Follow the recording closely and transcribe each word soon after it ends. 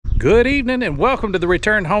Good evening and welcome to the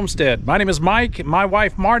Returned Homestead. My name is Mike. My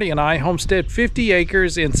wife Marty and I homestead 50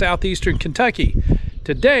 acres in southeastern Kentucky.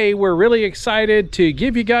 Today we're really excited to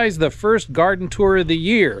give you guys the first garden tour of the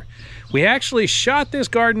year. We actually shot this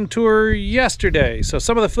garden tour yesterday, so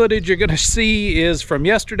some of the footage you're going to see is from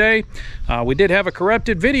yesterday. We did have a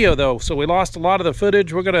corrupted video though, so we lost a lot of the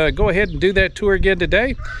footage. We're going to go ahead and do that tour again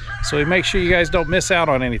today, so we make sure you guys don't miss out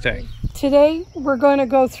on anything. Today we're going to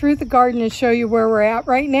go through the garden and show you where we're at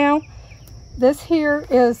right now. This here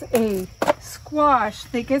is a squash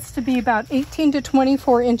that gets to be about 18 to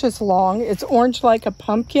 24 inches long. It's orange like a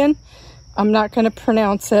pumpkin. I'm not going to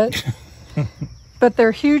pronounce it. But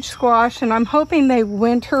they're huge squash, and I'm hoping they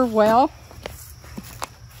winter well.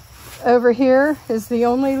 Over here is the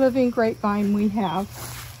only living grapevine we have.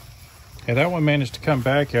 Yeah, that one managed to come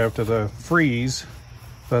back after the freeze,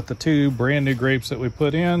 but the two brand new grapes that we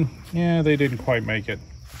put in, yeah, they didn't quite make it.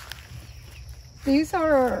 These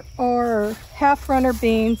are our half runner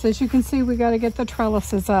beans. As you can see, we got to get the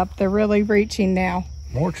trellises up. They're really reaching now.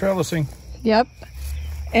 More trellising. Yep.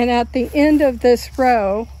 And at the end of this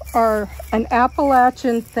row are an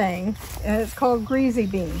Appalachian thing, and it's called greasy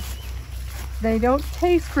beans. They don't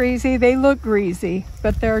taste greasy, they look greasy,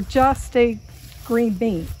 but they're just a green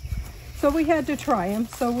bean. So we had to try them,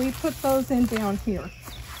 so we put those in down here.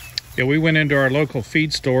 Yeah, we went into our local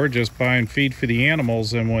feed store just buying feed for the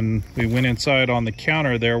animals, and when we went inside on the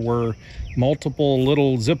counter, there were multiple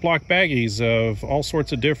little Ziploc baggies of all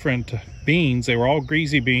sorts of different beans. They were all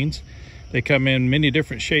greasy beans. They come in many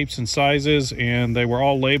different shapes and sizes, and they were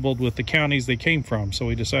all labeled with the counties they came from. So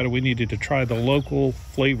we decided we needed to try the local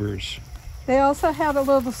flavors. They also had a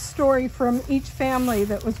little story from each family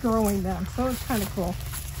that was growing them, so it's kind of cool.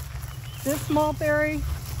 This mulberry,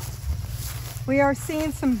 we are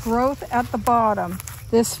seeing some growth at the bottom.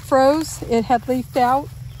 This froze, it had leafed out.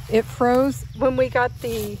 It froze when we got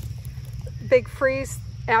the big freeze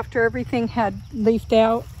after everything had leafed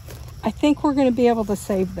out. I think we're going to be able to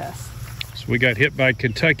save this. So we got hit by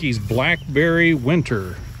Kentucky's blackberry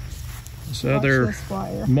winter. This other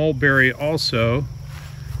mulberry also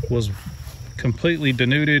was completely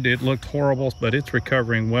denuded. It looked horrible, but it's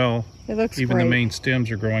recovering well. It looks Even great. The main stems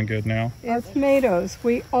are growing good now. Our tomatoes,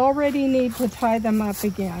 we already need to tie them up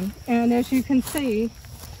again. And as you can see,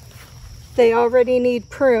 they already need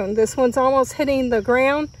prune. This one's almost hitting the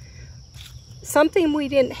ground. Something we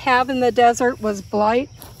didn't have in the desert was blight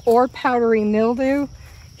or powdery mildew.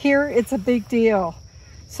 Here it's a big deal.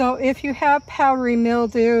 So if you have powdery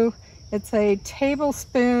mildew, it's a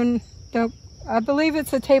tablespoon, I believe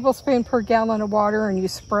it's a tablespoon per gallon of water, and you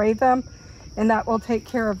spray them, and that will take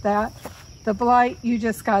care of that. The blight, you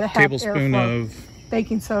just got to have tablespoon airflow. Of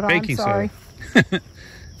baking soda. Baking I'm sorry. soda.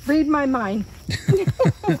 Read my mind.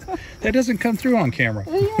 That doesn't come through on camera.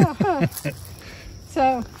 Yeah. Huh?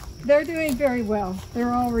 So they're doing very well.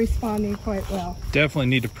 They're all responding quite well. Definitely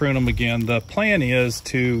need to prune them again. The plan is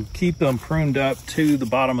to keep them pruned up to the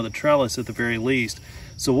bottom of the trellis at the very least.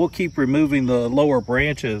 So we'll keep removing the lower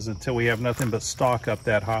branches until we have nothing but stalk up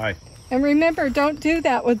that high. And remember, don't do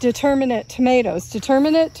that with determinate tomatoes.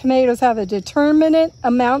 Determinate tomatoes have a determinate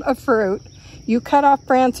amount of fruit. You cut off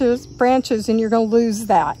branches and you're going to lose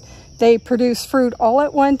that. They produce fruit all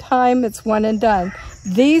at one time. It's one and done.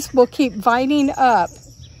 These will keep vining up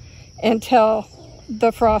until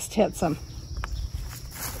the frost hits them.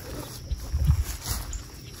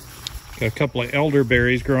 Got a couple of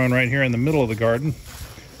elderberries growing right here in the middle of the garden.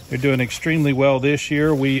 They're doing extremely well this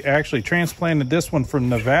year. We actually transplanted this one from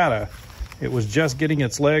Nevada. It was just getting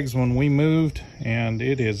its legs when we moved, and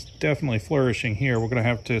it is definitely flourishing here. We're going to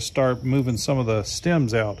have to start moving some of the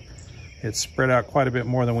stems out. It's spread out quite a bit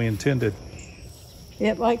more than we intended.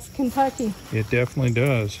 It likes Kentucky. It definitely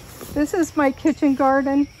does. This is my kitchen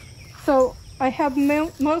garden. So I have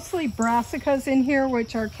mostly brassicas in here,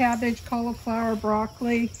 which are cabbage, cauliflower,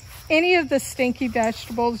 broccoli. Any of the stinky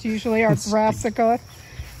vegetables usually are brassica.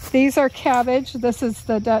 These are cabbage. This is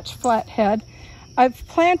the Dutch flathead. I've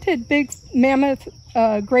planted big mammoth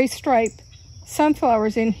gray stripe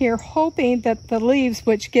sunflowers in here, hoping that the leaves,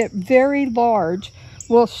 which get very large,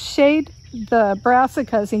 will shade the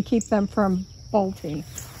brassicas and keep them from bolting.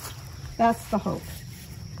 That's the hope.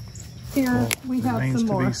 Here well, we have some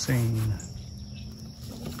more. Remains to be seen.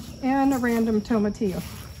 And a random tomatillo.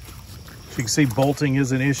 As you can see, bolting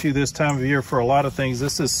is an issue this time of year for a lot of things.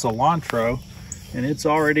 This is cilantro, and it's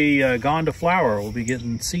already gone to flower. We'll be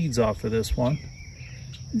getting seeds off of this one.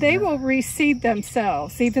 They will reseed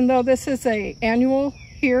themselves. Even though this is an annual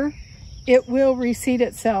here, it will reseed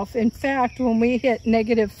itself. In fact, when we hit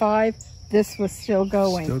 -5, this was still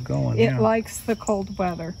going. Still going, It likes the cold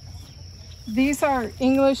weather. These are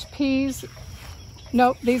English peas.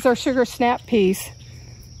 Nope, these are sugar snap peas.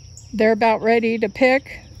 They're about ready to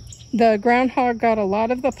pick. The groundhog got a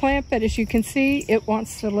lot of the plant, but as you can see, it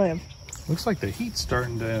wants to live. Looks like the heat's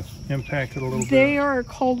starting to impact it a little bit. They are a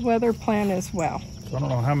cold weather plant as well. So I don't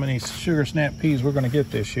know how many sugar snap peas we're going to get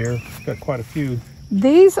this year. We've got quite a few.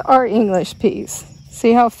 These are English peas.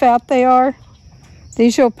 See how fat they are?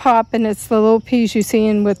 These you'll pop, and it's the little peas you see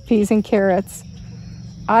in with peas and carrots.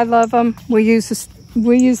 I love them. We use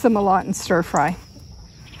them a lot in stir fry.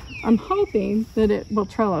 I'm hoping that it will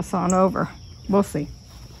trellis on over. We'll see.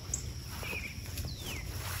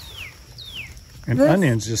 And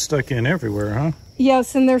onions just stuck in everywhere, huh?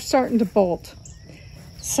 Yes, and they're starting to bolt.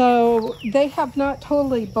 So they have not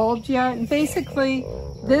totally bulbed yet. And basically,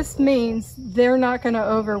 this means they're not going to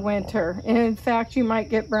overwinter. And in fact, you might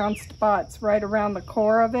get brown spots right around the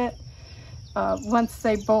core of it. Once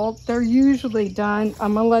they bolt, they're usually done.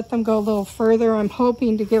 I'm going to let them go a little further. I'm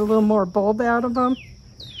hoping to get a little more bulb out of them.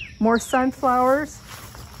 More sunflowers.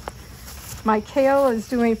 My kale is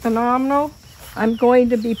doing phenomenal. I'm going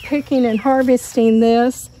to be picking and harvesting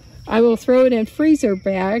this. I will throw it in freezer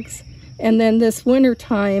bags, and then this winter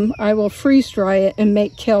time I will freeze dry it and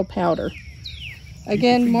make kale powder.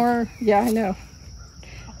 Again, more, yeah, I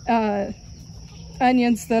know.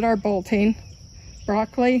 Onions that are bolting,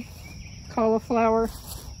 broccoli, cauliflower,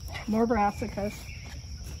 more brassicas.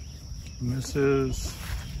 And this is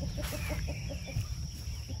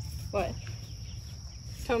what?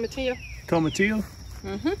 Tomatillo. Tomatillo?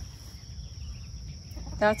 Mm-hmm.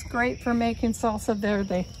 That's great for making salsa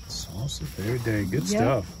verde. Salsa verde, good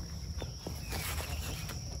stuff.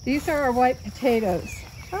 These are our white potatoes.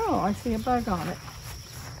 Oh, I see a bug on it.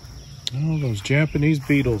 Oh, those Japanese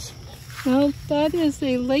beetles. No, that is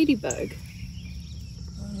a ladybug.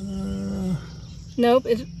 Nope,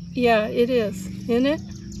 yeah, it is, isn't it?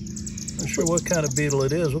 Not sure what kind of beetle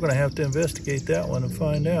it is. We're going to have to investigate that one and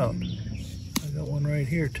find out. I got one right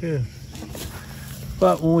here too.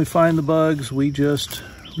 But when we find the bugs, we just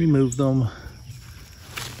remove them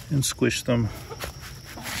and squish them.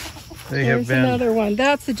 There's another one.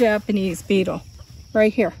 That's a Japanese beetle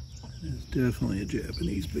right here. It's definitely a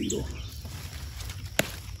Japanese beetle.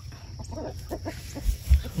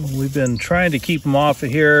 We've been trying to keep them off of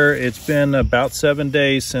here. It's been about 7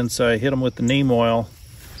 days since I hit them with the neem oil.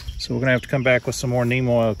 So we're gonna have to come back with some more neem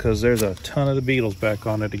oil because there's a ton of the beetles back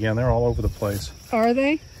on it again. They're all over the place. Are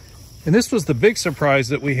they? And this was the big surprise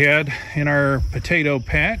that we had in our potato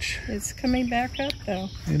patch. It's coming back up though.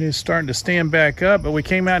 It is starting to stand back up, but we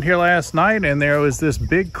came out here last night and there was this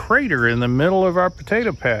big crater in the middle of our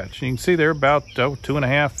potato patch. You can see they're about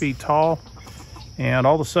 2.5 feet tall. And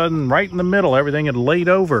all of a sudden, right in the middle, everything had laid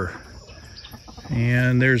over.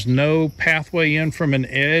 And there's no pathway in from an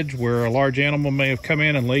edge where a large animal may have come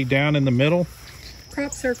in and laid down in the middle.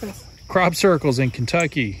 Crop circles. Crop circles in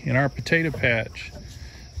Kentucky in our potato patch.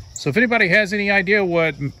 So if anybody has any idea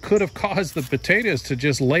what could have caused the potatoes to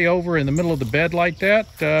just lay over in the middle of the bed like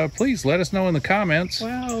that, please let us know in the comments.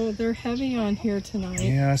 Wow, they're heavy on here tonight.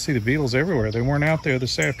 Yeah, I see the beetles everywhere. They weren't out there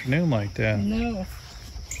this afternoon like that. No.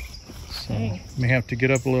 So may have to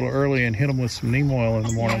get up a little early and hit them with some neem oil in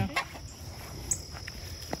the morning. Yeah.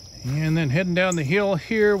 And then heading down the hill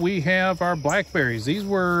here, we have our blackberries. These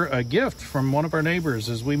were a gift from one of our neighbors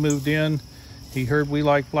as we moved in. He heard we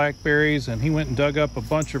like blackberries and he went and dug up a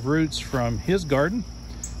bunch of roots from his garden,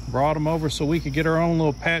 brought them over so we could get our own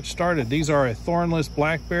little patch started. These are a thornless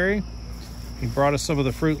blackberry. He brought us some of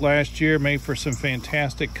the fruit last year, made for some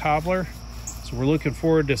fantastic cobbler. So we're looking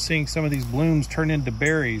forward to seeing some of these blooms turn into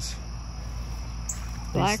berries.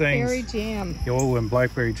 Blackberry jam. Oh, and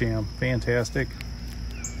blackberry jam, fantastic.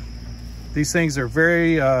 These things are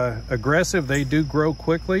very aggressive. They do grow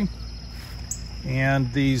quickly.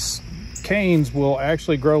 And these canes will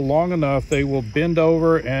actually grow long enough, they will bend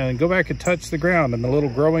over and go back and touch the ground, and the little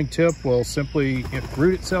growing tip will simply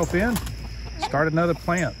root itself in, start another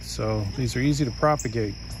plant. So these are easy to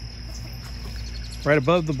propagate. Right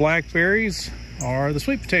above the blackberries are the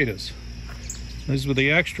sweet potatoes. These were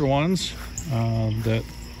the extra ones that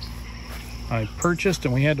I purchased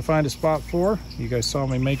and we had to find a spot for. You guys saw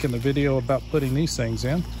me making the video about putting these things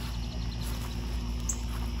in.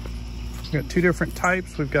 We've got two different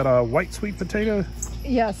types. We've got a white sweet potato.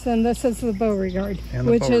 Yes, and this is the Beauregard,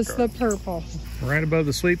 which is the purple. Right above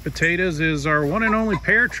the sweet potatoes is our one and only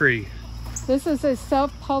pear tree. This is a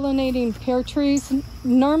self-pollinating pear trees.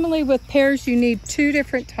 Normally with pears, you need two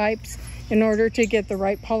different types in order to get the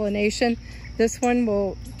right pollination. This one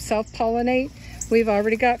will self-pollinate. We've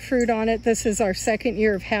already got fruit on it. This is our second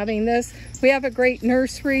year of having this. We have a great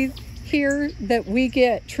nursery here that we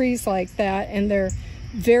get trees like that, and they're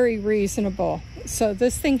very reasonable. So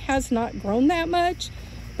this thing has not grown that much,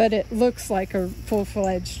 but it looks like a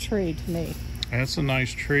full-fledged tree to me. That's a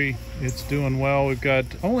nice tree. It's doing well. We've got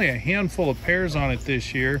only a handful of pears on it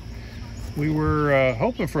this year. We were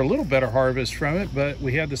hoping for a little better harvest from it, but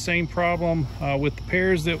we had the same problem with the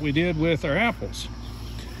pears that we did with our apples.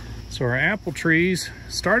 So our apple trees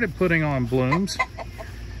started putting on blooms,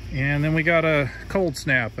 and then we got a cold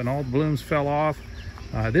snap and all the blooms fell off.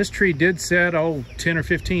 This tree did set 10 or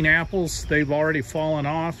 15 apples. They've already fallen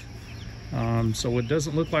off. So it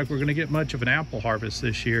doesn't look like we're going to get much of an apple harvest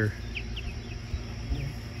this year.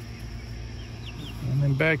 And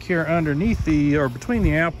then back here underneath between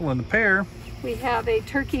the apple and the pear, we have a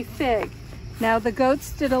turkey fig. Now the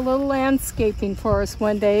goats did a little landscaping for us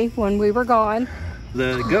one day when we were gone.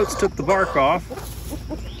 The goats took the bark off.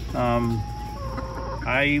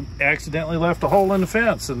 I accidentally left a hole in the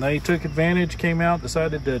fence and they took advantage, came out,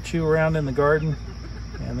 decided to chew around in the garden,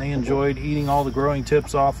 and they enjoyed eating all the growing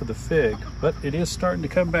tips off of the fig. But it is starting to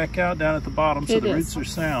come back out down at the bottom, so the roots are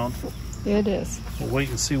sound. It is. We'll wait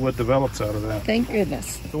and see what develops out of that. Thank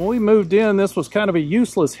goodness. So when we moved in, this was kind of a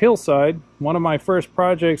useless hillside. One of my first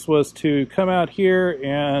projects was to come out here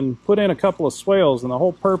and put in a couple of swales, and the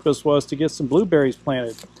whole purpose was to get some blueberries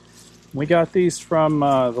planted. We got these from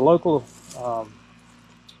the local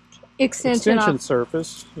extension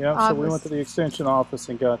service. Yeah, so we went to the extension office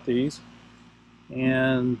and got these.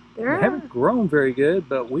 And they haven't grown very good,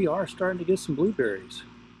 but we are starting to get some blueberries.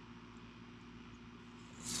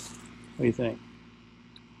 What do you think?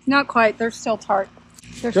 Not quite. They're still tart.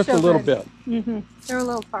 They're just still a little good. bit. They're a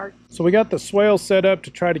little tart. So we got the swale set up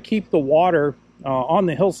to try to keep the water on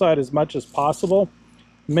the hillside as much as possible.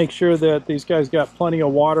 Make sure that these guys got plenty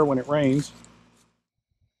of water when it rains.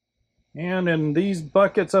 And in these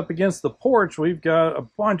buckets up against the porch, we've got a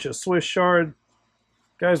bunch of Swiss chard.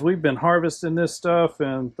 Guys, we've been harvesting this stuff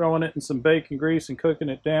and throwing it in some bacon grease and cooking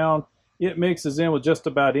it down. It mixes in with just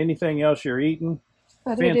about anything else you're eating.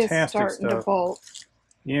 But fantastic it is starting stuff. to bolt.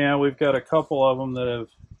 Yeah, we've got a couple of them that have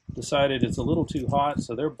decided it's a little too hot,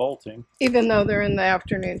 so they're bolting. Even though they're in the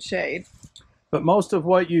afternoon shade. But most of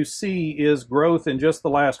what you see is growth in just the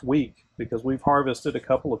last week, because we've harvested a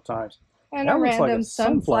couple of times. And that a looks random like a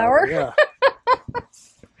sunflower. Yeah.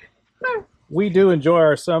 We do enjoy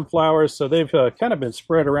our sunflowers, so they've kind of been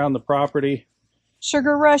spread around the property.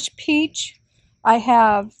 Sugar Rush peach. I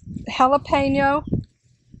have jalapeno,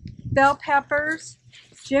 bell peppers,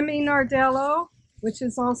 Jimmy Nardello, which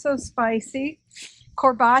is also spicy,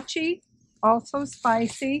 Corbaci, also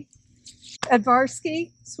spicy,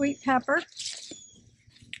 Advarsky, sweet pepper.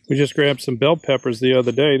 We just grabbed some bell peppers the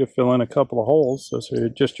other day to fill in a couple of holes. So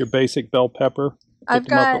just your basic bell pepper. I've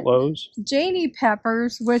got Janie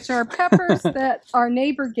peppers, which are peppers that our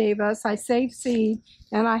neighbor gave us. I saved seed,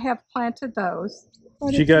 and I have planted those.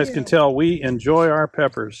 As you guys can tell, we enjoy our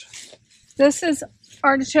peppers. This is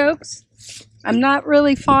artichokes. I'm not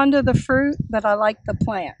really fond of the fruit, but I like the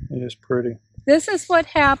plant. It is pretty. This is what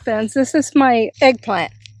happens. This is my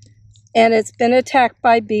eggplant, and it's been attacked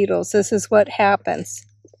by beetles. This is what happens.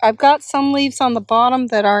 I've got some leaves on the bottom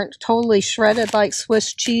that aren't totally shredded like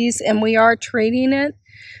Swiss cheese, and we are treating it,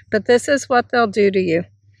 but this is what they'll do to you.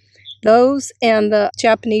 Those and the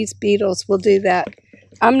Japanese beetles will do that.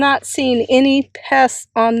 I'm not seeing any pests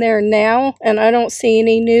on there now, and I don't see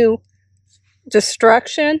any new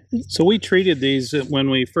destruction. So we treated these when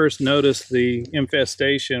we first noticed the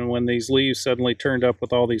infestation, when these leaves suddenly turned up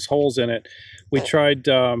with all these holes in it. We tried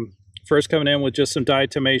first coming in with just some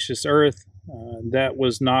diatomaceous earth. That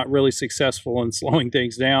was not really successful in slowing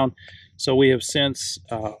things down. So we have since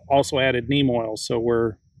also added neem oil. So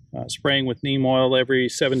we're spraying with neem oil every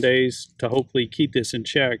 7 days to hopefully keep this in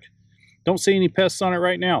check. Don't see any pests on it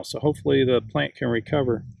right now, so hopefully the plant can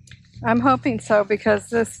recover. I'm hoping so, because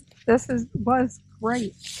this was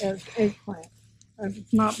great as eggplant.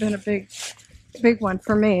 It's not been a big one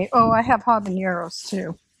for me. Oh, I have habaneros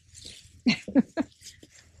too.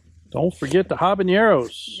 Don't forget the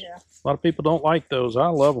habaneros. Yeah. A lot of people don't like those. I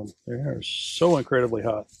love them. They're so incredibly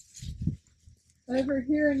hot. Over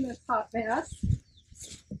here in this hot mess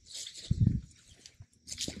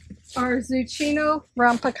are zucchino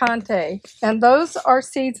rampicante. And those are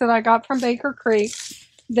seeds that I got from Baker Creek.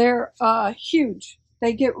 They're huge.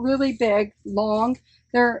 They get really big, long.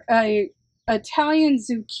 They're a Italian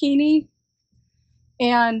zucchini.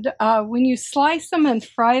 And when you slice them and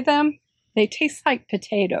fry them, they taste like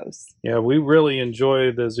potatoes. Yeah, we really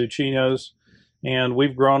enjoy the zucchinos, and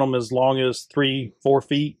we've grown them as long as 3-4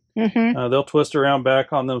 feet. They'll twist around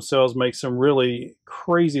back on themselves, make some really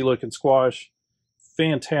crazy looking squash.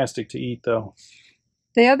 Fantastic to eat, though.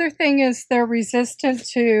 The other thing is they're resistant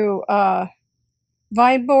to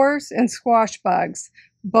vine borers and squash bugs,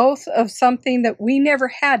 both of something that we never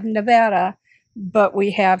had in Nevada, but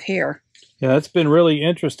we have here. Yeah, it's been really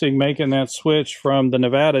interesting making that switch from the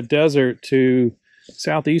Nevada desert to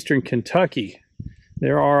southeastern Kentucky.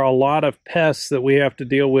 There are a lot of pests that we have to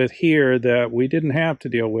deal with here that we didn't have to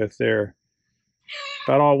deal with there.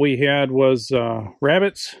 About all we had was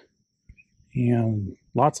rabbits and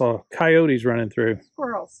lots of coyotes running through.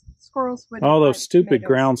 Squirrels would all those stupid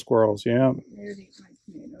ground squirrels, yeah.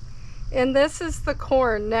 And this is the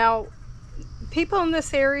corn. Now, people in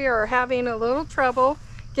this area are having a little trouble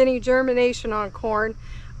getting germination on corn.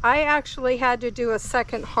 I actually had to do a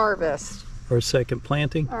second harvest. Or second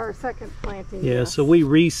planting? Or second planting, yeah, yes. So we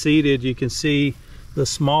reseeded. You can see the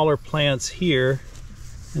smaller plants here,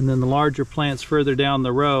 and then the larger plants further down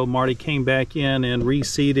the row. Marty came back in and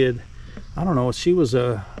reseeded. I don't know, she was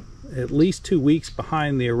at least 2 weeks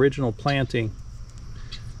behind the original planting.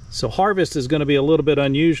 So harvest is going to be a little bit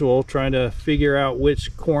unusual, trying to figure out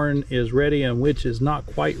which corn is ready and which is not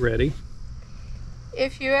quite ready.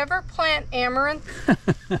 If you ever plant amaranth,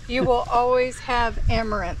 you will always have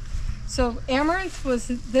amaranth. So amaranth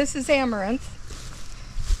this is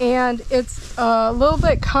amaranth, and it's a little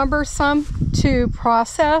bit cumbersome to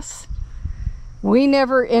process. We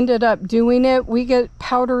never ended up doing it. We get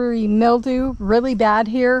powdery mildew really bad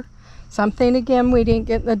here. Something, again, we didn't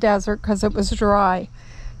get in the desert because it was dry.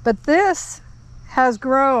 But this has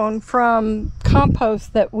grown from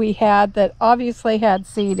compost that we had that obviously had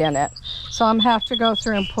seed in it. So I'm have to go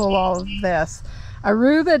through and pull all of this. I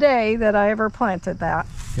rue the day that I ever planted that.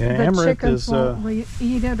 Yeah, the amaranth chickens won't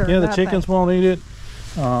eat it, or yeah, the chickens won't eat it.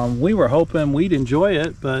 We were hoping we'd enjoy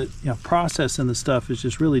it, but processing the stuff is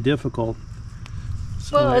just really difficult.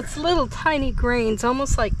 So well, it's little tiny grains,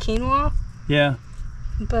 almost like quinoa. Yeah.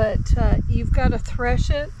 But you've got to thresh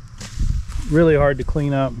it. Really hard to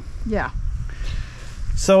clean up. Yeah.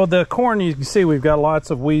 So the corn, you can see we've got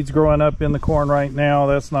lots of weeds growing up in the corn right now.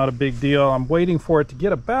 That's not a big deal. I'm waiting for it to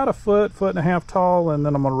get about a foot and a half tall, and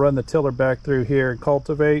then I'm going to run the tiller back through here and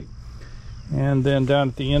cultivate. And then down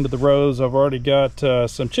at the end of the rows, I've already got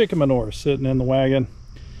some chicken manure sitting in the wagon,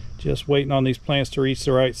 just waiting on these plants to reach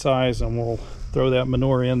the right size, and we'll throw that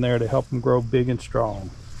manure in there to help them grow big and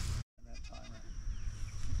strong.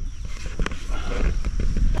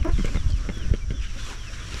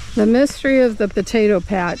 The mystery of the potato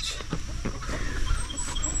patch.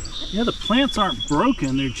 Yeah, the plants aren't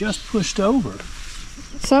broken, they're just pushed over.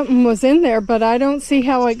 Something was in there, but I don't see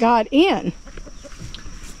how it got in.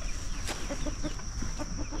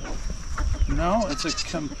 No, it's a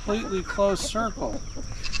completely closed circle.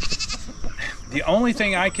 The only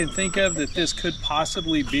thing I can think of that this could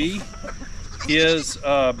possibly be is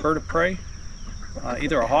a bird of prey,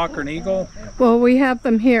 either a hawk or an eagle. Well, we have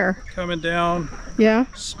them here. Coming down, yeah,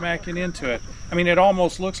 smacking into it. I mean, it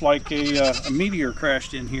almost looks like a meteor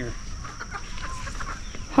crashed in here.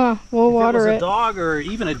 Huh, we'll water it. If it was a dog or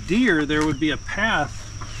even a deer, there would be a path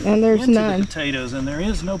and there's into none. The potatoes, and there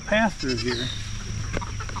is no path through here,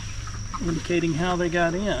 indicating how they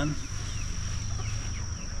got in.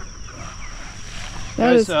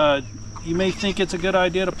 Guys, you may think it's a good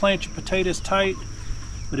idea to plant your potatoes tight,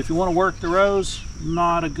 but if you want to work the rows,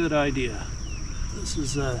 not a good idea. This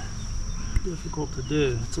is difficult to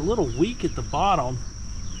do. It's a little weak at the bottom.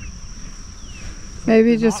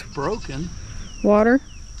 Maybe They're just not broken. Water.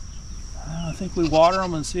 I think we water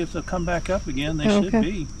them and see if they'll come back up again. They should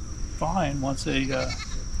be fine once they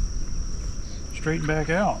straighten back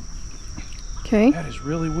out. Okay. That is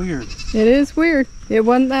really weird. It is weird. It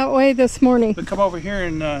wasn't that way this morning. But come over here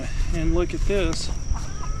and look at this.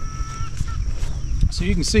 So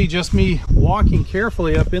you can see just me walking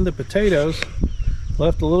carefully up in the potatoes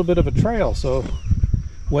left a little bit of a trail. So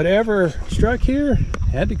whatever struck here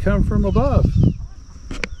had to come from above.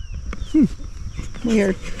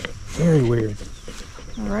 Weird. Very weird.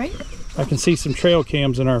 All right. I can see some trail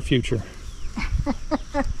cams in our future.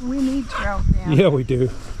 We need trail cams. Yeah, we do.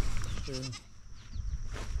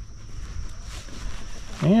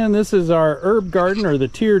 And this is our herb garden, or the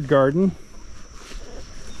tiered garden.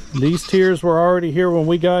 These tiers were already here when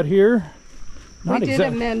we got here. We did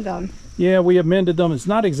amend them. Yeah, we amended them. It's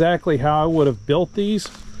not exactly how I would have built these,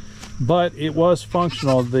 but it was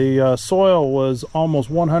functional. The soil was almost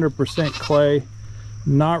 100% clay.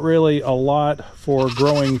 Not really a lot for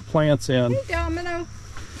growing plants in. Hey, Domino.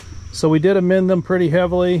 So we did amend them pretty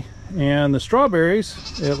heavily, and the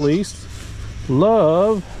strawberries, at least,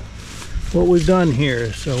 love what we've done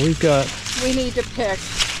here. So we've got, we need to pick,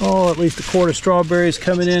 at least a quart of strawberries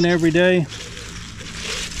coming in every day.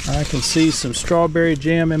 I can see some strawberry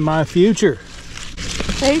jam in my future.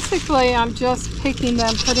 Basically, I'm just picking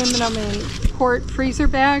them, putting them in quart freezer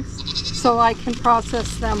bags so I can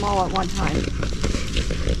process them all at one time.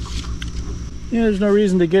 Yeah, there's no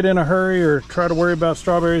reason to get in a hurry or try to worry about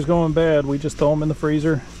strawberries going bad. We just throw them in the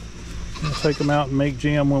freezer. We'll take them out and make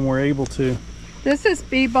jam when we're able to. This is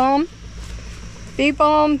bee balm. Bee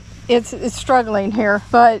balm, it's struggling here,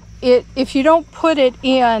 but if you don't put it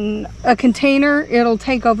in a container, it'll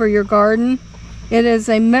take over your garden. It is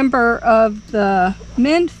a member of the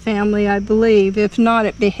mint family, I believe. If not,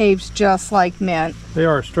 it behaves just like mint. They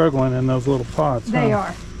are struggling in those little pots. They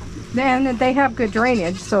are. Then they have good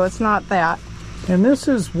drainage, so it's not that. And this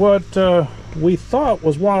is what we thought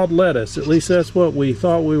was wild lettuce. At least that's what we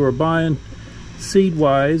thought we were buying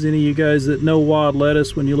seed-wise. Any of you guys that know wild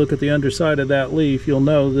lettuce, when you look at the underside of that leaf, you'll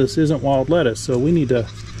know this isn't wild lettuce. So we need to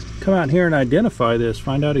come out here and identify this,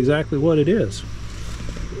 find out exactly what it is.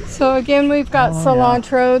 So again, we've got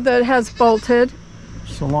cilantro that has bolted.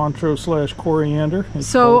 Cilantro slash coriander.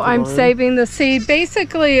 So I'm saving the seed.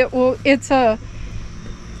 Basically, it's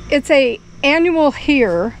a annual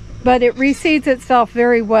here, but it reseeds itself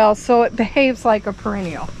very well, so it behaves like a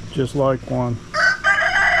perennial. Just like one.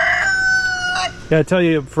 Yeah, I tell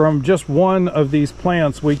you, from just one of these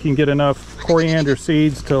plants, we can get enough coriander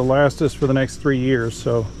seeds to last us for the next 3 years.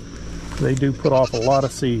 So they do put off a lot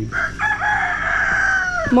of seed.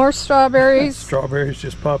 More strawberries. Strawberries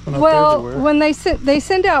just popping up Well, everywhere. when they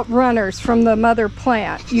send out runners from the mother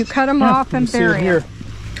plant, you cut them off and bury them.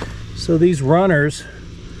 So these runners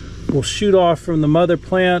will shoot off from the mother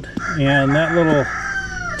plant, and that little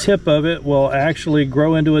tip of it will actually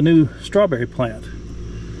grow into a new strawberry plant.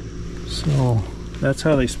 So that's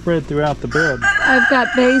how they spread throughout the bed. I've got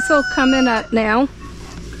basil coming up now.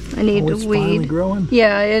 I need to weed. Finally growing?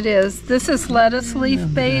 Yeah, it is. This is lettuce leaf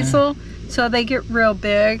basil, so they get real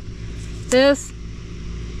big. This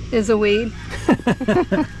is a weed.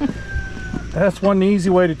 That's one easy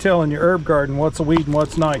way to tell in your herb garden what's a weed and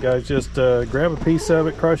what's not, guys. Just grab a piece of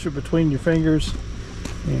it, crush it between your fingers,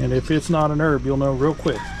 and if it's not an herb, you'll know real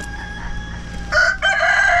quick.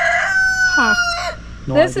 Huh.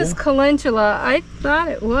 No this idea? is calendula. I thought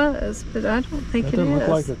it was, but I don't think it is. That doesn't look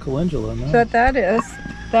like a calendula, no. But that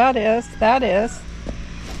is.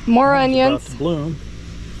 More onions. About to bloom.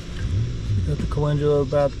 Got the calendula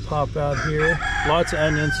about to pop out here. Lots of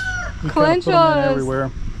onions. You Calendula is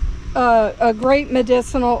everywhere. A great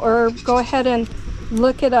medicinal herb. Go ahead and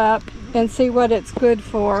look it up and see what it's good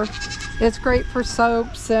for. It's great for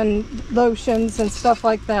soaps and lotions and stuff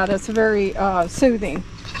like that. It's very soothing.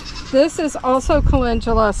 This is also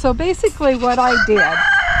calendula. So basically what I did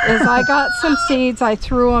is I got some seeds, I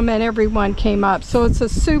threw them, and every one came up. So it's a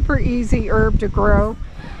super easy herb to grow.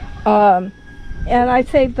 And I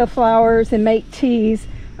save the flowers and make teas.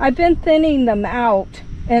 I've been thinning them out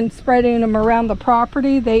and spreading them around the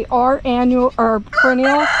property. They are annual or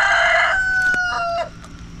perennial.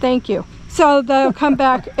 Thank you. So they'll come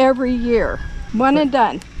back every year. One and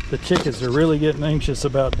done. The chickens are really getting anxious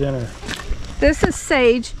about dinner. This is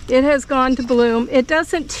sage. It has gone to bloom. It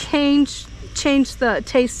doesn't change the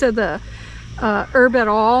taste of the herb at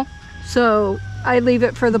all. So I leave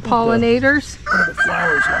it for the pollinators. What are the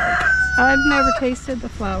flowers like? I've never tasted the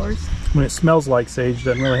flowers. When it smells like sage,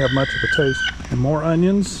 doesn't really have much of a taste. And more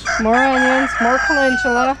onions. More onions, more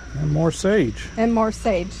calendula. And more sage. And more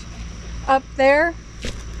sage. Up there,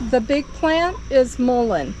 the big plant is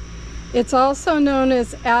mullein. It's also known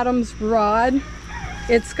as Adam's rod.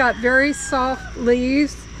 It's got very soft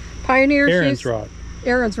leaves. Pioneers Aaron's rod.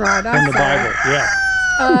 Aaron's rod. From the Bible,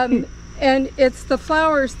 yeah. And it's the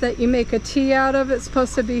flowers that you make a tea out of. It's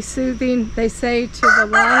supposed to be soothing, they say, to the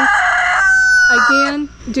lungs. Again,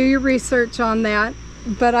 do your research on that,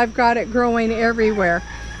 but I've got it growing everywhere.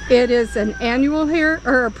 It is an annual here,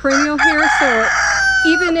 or a perennial here, so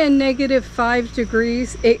even in -5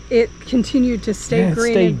 degrees, it continued to stay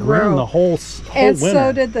green and grow. The whole And winter.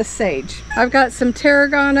 so did the sage. I've got some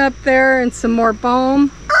tarragon up there and some more balm.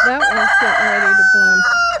 That one's getting ready to bloom.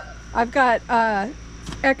 I've got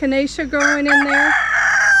echinacea growing in there.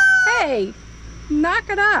 Hey, knock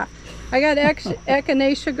it off. I got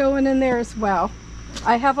echinacea going in there as well.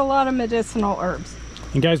 I have a lot of medicinal herbs.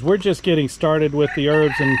 And guys, we're just getting started with the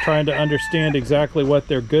herbs and trying to understand exactly what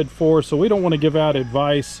they're good for. So we don't want to give out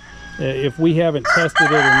advice if we haven't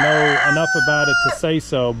tested it and know enough about it to say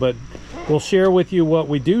so. But we'll share with you what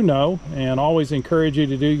we do know and always encourage you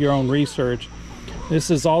to do your own research.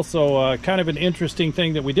 This is also kind of an interesting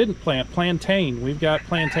thing that we didn't plant, plantain. We've got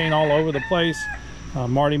plantain all over the place.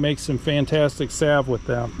 Marty makes some fantastic salve with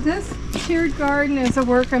them. This tiered garden is a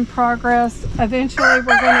work in progress. Eventually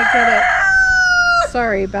we're going to get it,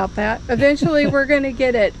 sorry about that. Eventually we're going to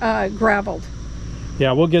get it gravelled.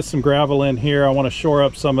 Yeah, we'll get some gravel in here. I want to shore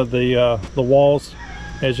up some of the walls.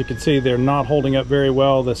 As you can see, they're not holding up very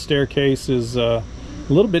well. The staircase is a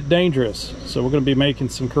little bit dangerous, so we're going to be making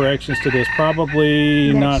some corrections to this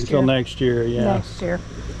probably not until next year. Yeah, next year.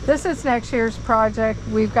 This is next year's project.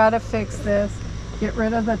 We've got to fix this, get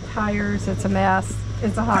rid of the tires. It's a mess.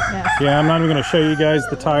 It's a hot mess. Yeah, I'm not even going to show you guys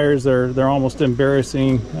the tires. They're almost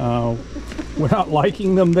embarrassing. We're not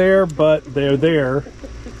liking them there, but they're there,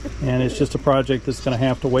 and it's just a project that's going to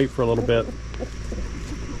have to wait for a little bit.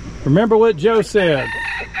 Remember what Joe said,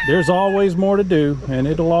 there's always more to do, and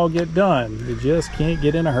it'll all get done. You just can't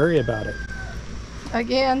get in a hurry about it.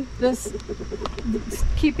 Again, this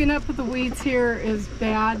keeping up with the weeds here is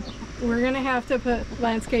bad. We're gonna have to put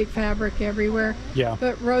landscape fabric everywhere. Yeah.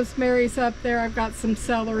 But rosemary's up there. I've got some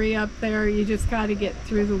celery up there. You just got to get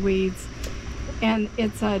through the weeds, and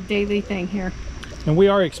it's a daily thing here. And we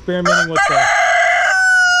are experimenting with the.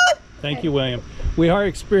 Thank you, William. We are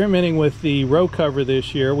experimenting with the row cover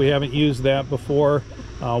this year. We haven't used that before.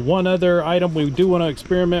 One other item we do want to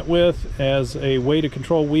experiment with as a way to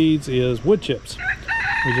control weeds is wood chips.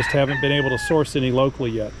 We just haven't been able to source any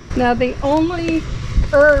locally yet. Now the only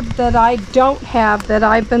herb that I don't have that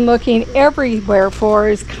I've been looking everywhere for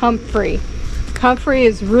is comfrey. Comfrey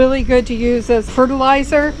is really good to use as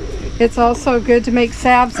fertilizer. It's also good to make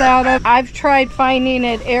salves out of. I've tried finding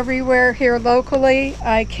it everywhere here locally.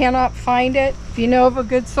 I cannot find it. If you know of a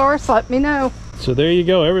good source, let me know. So there you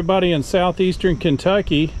go, everybody in southeastern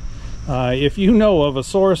Kentucky. If you know of a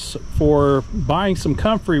source for buying some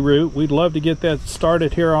comfrey root, we'd love to get that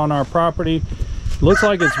started here on our property. Looks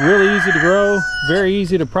like it's really easy to grow, very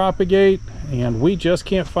easy to propagate, and we just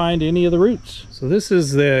can't find any of the roots. So this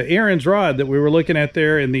is the Aaron's rod that we were looking at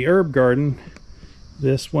there in the herb garden.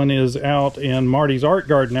 This one is out in Marty's art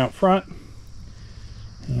garden out front.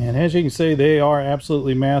 And as you can see, they are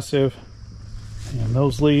absolutely massive. And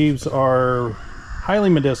those leaves are highly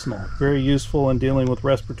medicinal, very useful in dealing with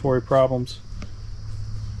respiratory problems.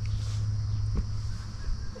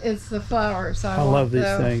 It's the flowers I love these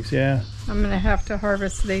things, yeah. I'm gonna have to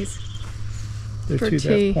harvest these. They're to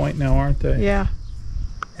that point now, aren't they? Yeah.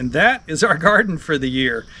 And that is our garden for the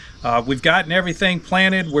year. We've gotten everything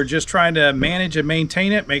planted. We're just trying to manage and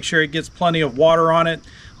maintain it, make sure it gets plenty of water on it.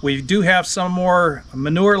 We do have some more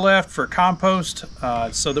manure left for compost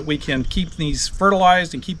so that we can keep these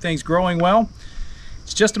fertilized and keep things growing well.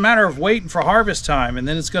 It's just a matter of waiting for harvest time, and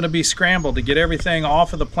then it's going to be scrambled to get everything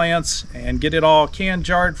off of the plants and get it all canned,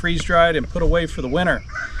 jarred, freeze-dried, and put away for the winter.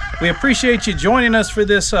 We appreciate you joining us for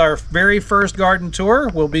this, our very first garden tour.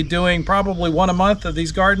 We'll be doing probably one a month of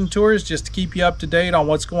these garden tours just to keep you up to date on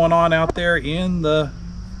what's going on out there in the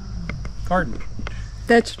garden.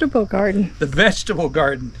 Vegetable garden. The vegetable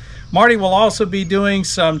garden. Marty will also be doing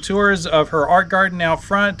some tours of her art garden out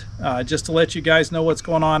front, just to let you guys know what's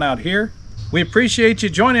going on out here. We appreciate you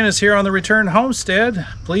joining us here on the Return Homestead.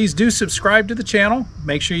 Please do subscribe to the channel.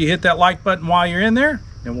 Make sure you hit that like button while you're in there,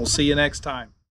 and we'll see you next time.